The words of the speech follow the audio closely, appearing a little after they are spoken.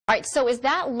All right, so is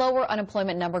that lower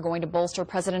unemployment number going to bolster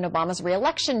President Obama's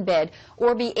re-election bid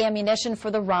or be ammunition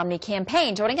for the Romney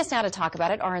campaign? Joining us now to talk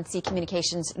about it, RNC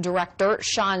Communications Director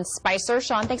Sean Spicer.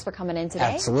 Sean, thanks for coming in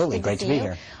today. Absolutely. Great to be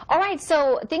here. All right,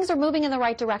 so things are moving in the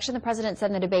right direction. The president said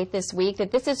in the debate this week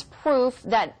that this is proof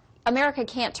that America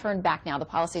can't turn back now. The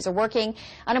policies are working.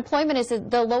 Unemployment is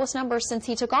the lowest number since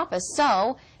he took office.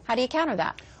 So how do you counter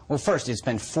that? Well, first, it's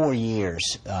been 4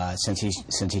 years since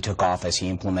he took office. He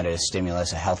implemented a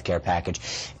stimulus, a health care package,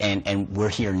 and we're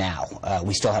here now.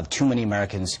 We still have too many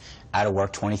Americans out of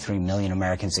work, 23 million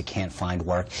Americans that can't find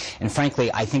work. And frankly,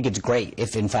 I think it's great.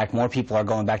 If, in fact, more people are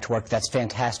going back to work, that's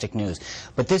fantastic news.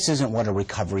 But this isn't what a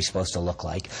recovery is supposed to look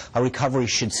like. A recovery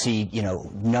should see,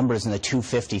 numbers in the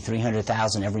 250,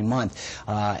 300,000 every month.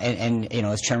 And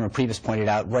as Chairman Priebus pointed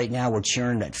out, right now we're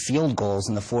cheering at field goals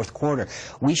in the fourth quarter.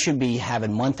 We should be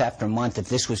having month after month if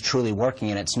this was truly working,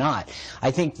 and it's not.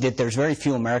 I think that there's very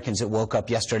few Americans that woke up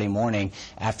yesterday morning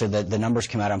after the numbers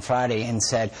came out on Friday and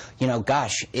said,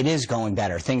 gosh, it is going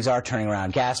better. Things are turning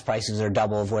around. Gas prices are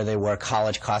double of where they were.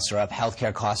 College costs are up.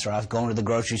 Healthcare costs are up. Going to the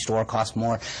grocery store costs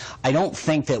more. I don't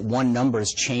think that one number is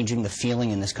changing the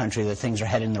feeling in this country that things are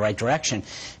headed in the right direction.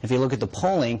 If you look at the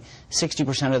polling,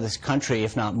 60% of this country,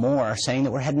 if not more, are saying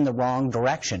that we're heading the wrong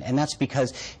direction. And that's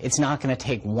because it's not going to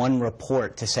take one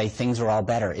report to say things are all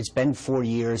better. It's been 4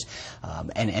 years,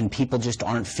 and people just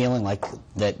aren't feeling like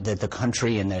that the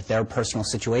country and their personal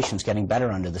situation is getting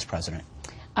better under this president.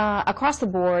 Across the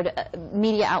board,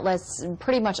 media outlets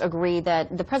pretty much agree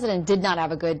that the president did not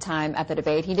have a good time at the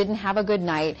debate. He didn't have a good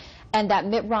night, and that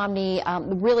Mitt Romney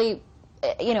really,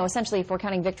 essentially, if we're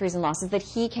counting victories and losses, that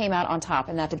he came out on top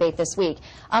in that debate this week.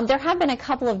 There have been a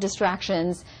couple of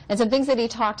distractions and some things that he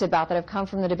talked about that have come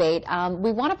from the debate.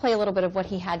 We want to play a little bit of what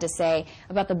he had to say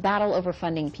about the battle over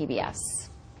funding PBS.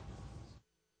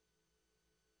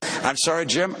 I'm sorry,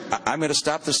 Jim, I'm going to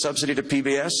stop the subsidy to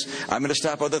PBS. I'm going to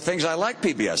stop other things. I like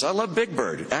PBS. I love Big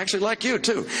Bird. I actually like you,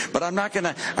 too. But I'm not going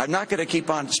to keep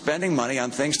on spending money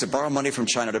on things to borrow money from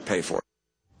China to pay for.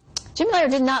 Jim Miller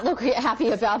did not look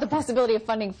happy about the possibility of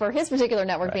funding for his particular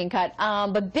network being cut.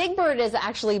 But Big Bird has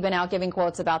actually been out giving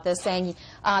quotes about this, saying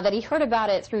that he heard about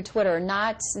it through Twitter,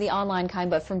 not the online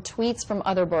kind, but from tweets from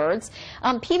other birds.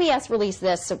 PBS released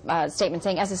this statement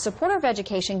saying, as a supporter of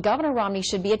education, Governor Romney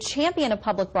should be a champion of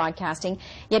public broadcasting,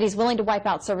 yet he's willing to wipe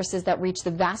out services that reach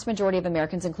the vast majority of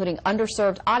Americans, including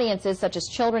underserved audiences such as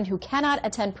children who cannot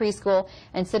attend preschool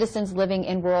and citizens living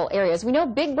in rural areas. We know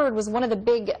Big Bird was one of the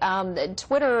big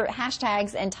Twitter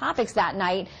hashtags and topics that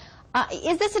night.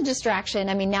 Is this a distraction?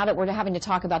 I mean, now that we're having to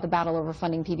talk about the battle over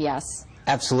funding PBS?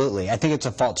 Absolutely. I think it's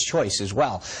a false choice as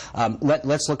well.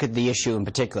 Let's look at the issue in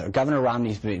particular. Governor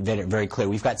Romney's made it very clear.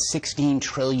 We've got $16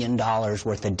 trillion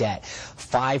worth of debt,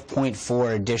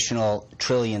 5.4 additional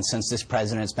trillion since this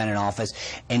president's been in office,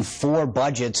 and 4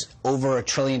 budgets over $1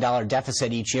 trillion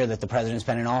deficit each year that the president's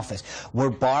been in office. We're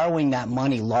borrowing that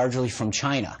money largely from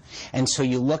China. And so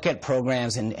you look at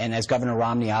programs, and as Governor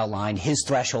Romney outlined, his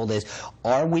threshold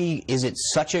is it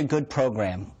such a good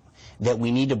program that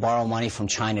we need to borrow money from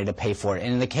China to pay for it?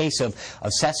 And in the case of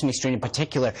Sesame Street in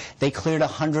particular, they cleared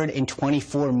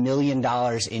 $124 million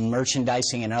in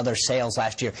merchandising and other sales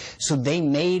last year. So they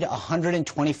made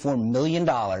 $124 million,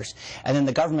 and then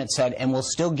the government said, and we'll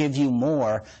still give you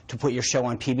more to put your show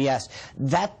on PBS.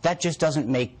 That just doesn't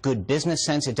make good business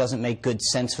sense. It doesn't make good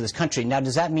sense for this country. Now,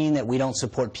 does that mean that we don't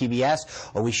support PBS,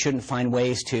 or we shouldn't find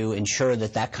ways to ensure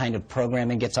that that kind of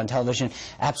programming gets on television?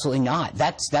 Absolutely not.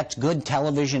 That's good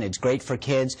television. It's great for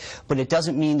kids, but it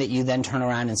doesn't mean that you then turn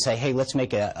around and say, hey,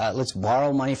 let's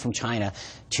borrow money from China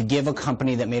to give a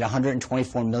company that made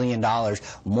 $124 million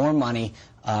more money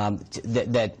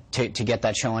to get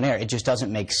that show on air. It just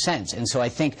doesn't make sense. And so I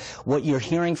think what you're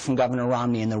hearing from Governor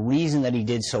Romney, and the reason that he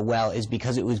did so well, is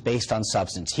because it was based on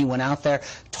substance. He went out there,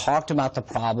 talked about the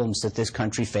problems that this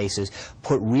country faces,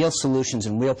 put real solutions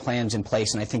and real plans in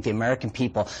place, and I think the American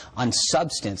people on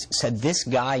substance said this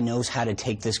guy knows how to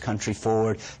take this country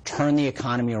forward, turn the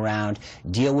economy around,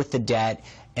 deal with the debt,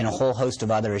 and a whole host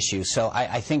of other issues. So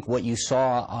I think what you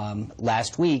saw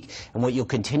last week, and what you'll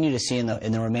continue to see in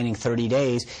the remaining 30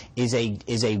 days, is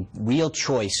a real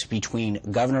choice between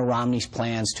Governor Romney's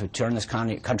plans to turn this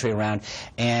country around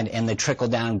and the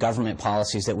trickle-down government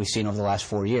policies that we've seen over the last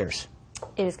 4 years.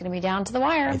 It is going to be down to the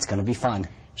wire. It's going to be fun.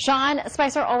 Sean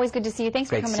Spicer, always good to see you. Thanks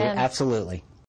for coming in. Absolutely.